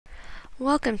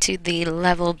Welcome to the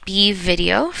Level B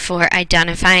video for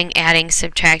identifying, adding,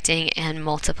 subtracting, and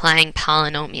multiplying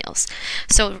polynomials.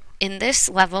 So in this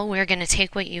level, we're going to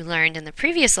take what you learned in the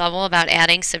previous level about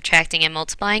adding, subtracting, and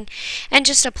multiplying and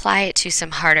just apply it to some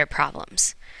harder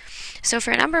problems. So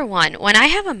for number one, when I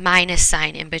have a minus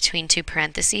sign in between two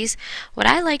parentheses, what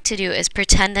I like to do is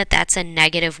pretend that that's a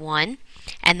 -1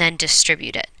 and then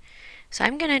distribute it. So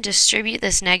I'm going to distribute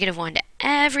this -1 to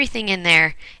everything in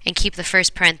there and keep the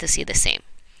first parenthesis the same.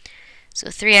 So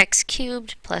 3x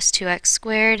cubed plus 2x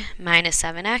squared minus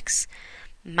 7x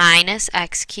minus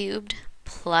x cubed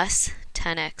plus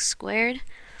 10x squared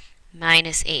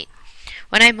minus 8.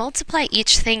 When I multiply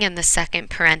each thing in the second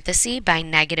parenthesis by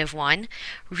 -1,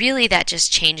 really that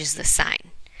just changes the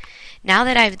sign. Now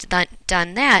that I've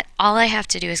done that, all I have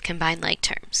to do is combine like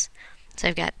terms. So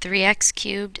I've got 3x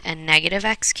cubed and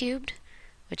 -x cubed,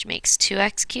 which makes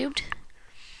 2x cubed.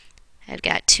 I've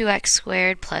got 2x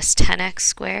squared plus 10x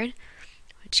squared,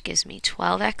 which gives me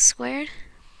 12x squared.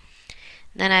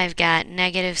 Then I've got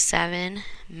 -7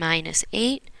 minus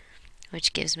 8,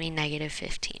 which gives me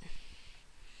 -15.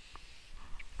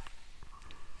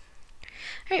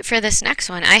 Alright, for this next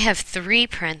one, I have 3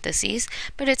 parentheses,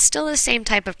 but it's still the same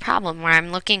type of problem where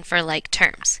I'm looking for like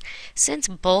terms. Since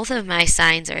both of my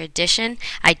signs are addition,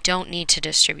 I don't need to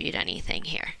distribute anything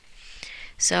here.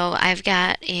 So I've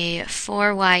got a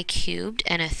 4y cubed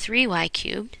and a 3y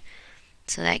cubed,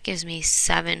 so that gives me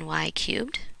 7y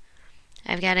cubed.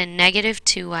 I've got a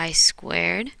 -2y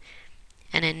squared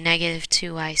and a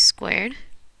 -2y squared,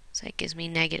 so that gives me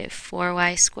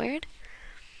 -4y squared.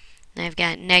 And I've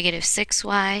got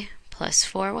 -6y plus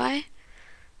 4y,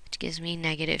 which gives me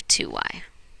 -2y.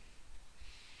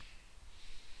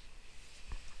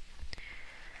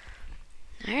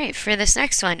 Alright, for this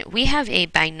next one, we have a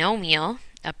binomial,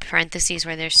 a parentheses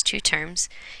where there's 2 terms,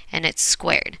 and it's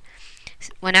squared.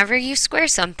 Whenever you square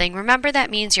something, remember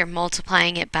that means you're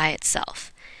multiplying it by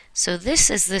itself. So this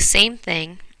is the same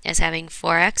thing as having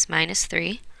 4x minus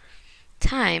 3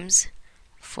 times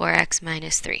 4x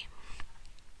minus 3.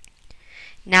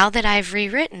 Now that I've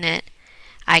rewritten it,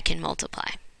 I can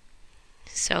multiply.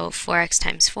 So 4x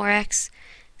times 4x,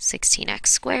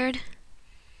 16x squared.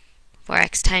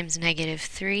 4x times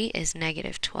 -3 is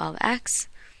 -12x.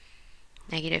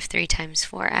 -3 times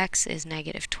 4x is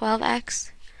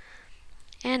 -12x.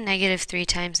 And -3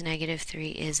 times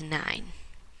 -3 is 9.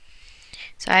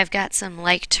 So I've got some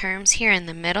like terms here in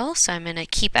the middle, so I'm going to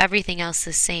keep everything else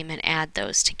the same and add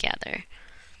those together.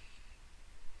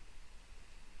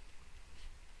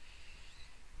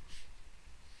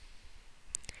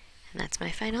 And that's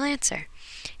my final answer.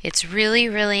 It's really,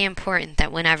 really important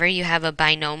that whenever you have a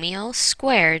binomial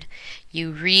squared,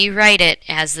 you rewrite it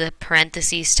as the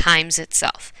parentheses times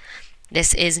itself.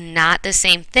 This is not the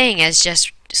same thing as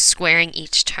just squaring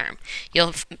each term.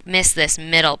 You'll miss this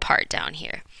middle part down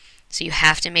here. So you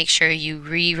have to make sure you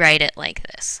rewrite it like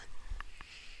this.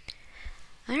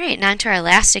 Alright, now to our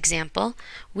last example.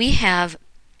 We have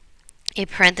a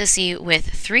parenthesis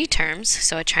with 3 terms,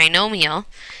 so a trinomial,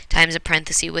 times a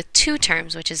parenthesis with 2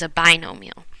 terms, which is a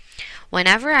binomial.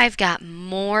 Whenever I've got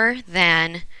more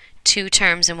than 2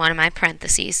 terms in one of my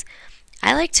parentheses,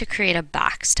 I like to create a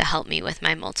box to help me with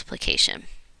my multiplication.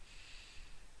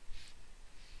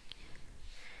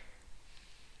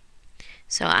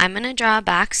 So I'm going to draw a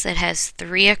box that has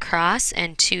 3 across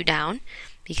and 2 down,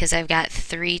 because I've got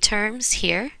 3 terms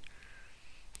here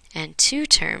and 2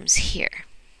 terms here.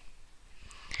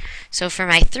 So for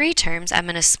my 3 terms, I'm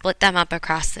going to split them up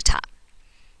across the top.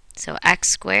 So x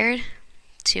squared,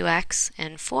 2x,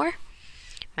 and 4.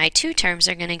 My 2 terms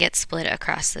are going to get split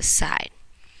across the side,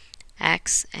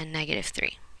 x and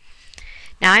 -3.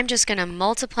 Now I'm just going to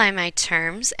multiply my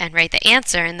terms and write the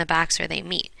answer in the box where they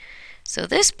meet. So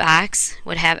this box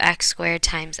would have x squared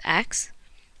times x,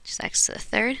 which is x to the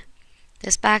 3rd.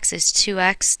 This box is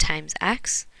 2x times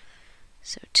x,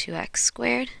 so 2x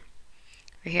squared.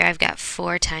 Over here I've got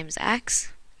 4 times x,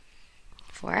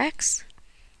 4x.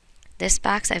 This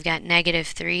box I've got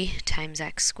 -3 times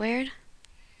x squared.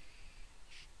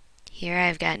 Here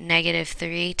I've got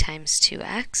 -3 times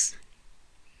 2x.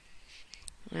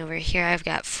 And over here I've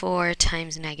got 4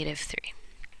 times -3.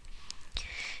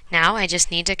 Now I just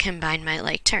need to combine my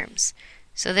like terms.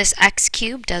 So this x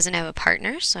cubed doesn't have a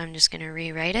partner, so I'm just going to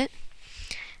rewrite it.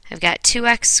 I've got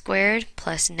 2x squared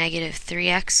plus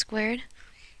 -3x squared,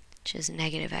 which is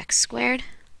 -x squared.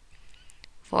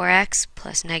 4x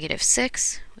plus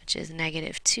 -6, which is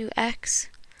 -2x.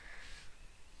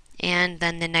 And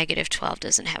then the -12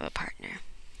 doesn't have a partner.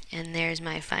 And there's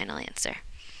my final answer.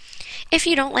 If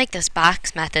you don't like this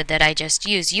box method that I just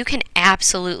used, you can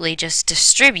absolutely just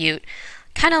distribute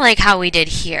kind of like how we did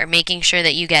here, making sure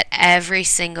that you get every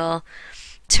single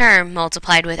term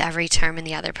multiplied with every term in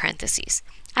the other parentheses.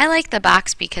 I like the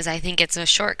box because I think it's a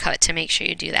shortcut to make sure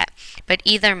you do that, but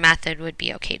either method would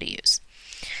be okay to use.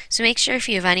 So make sure if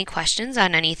you have any questions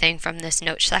on anything from this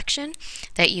note section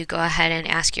that you go ahead and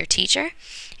ask your teacher.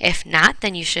 If not,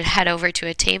 then you should head over to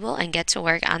a table and get to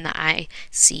work on the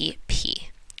ICP.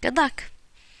 Good luck!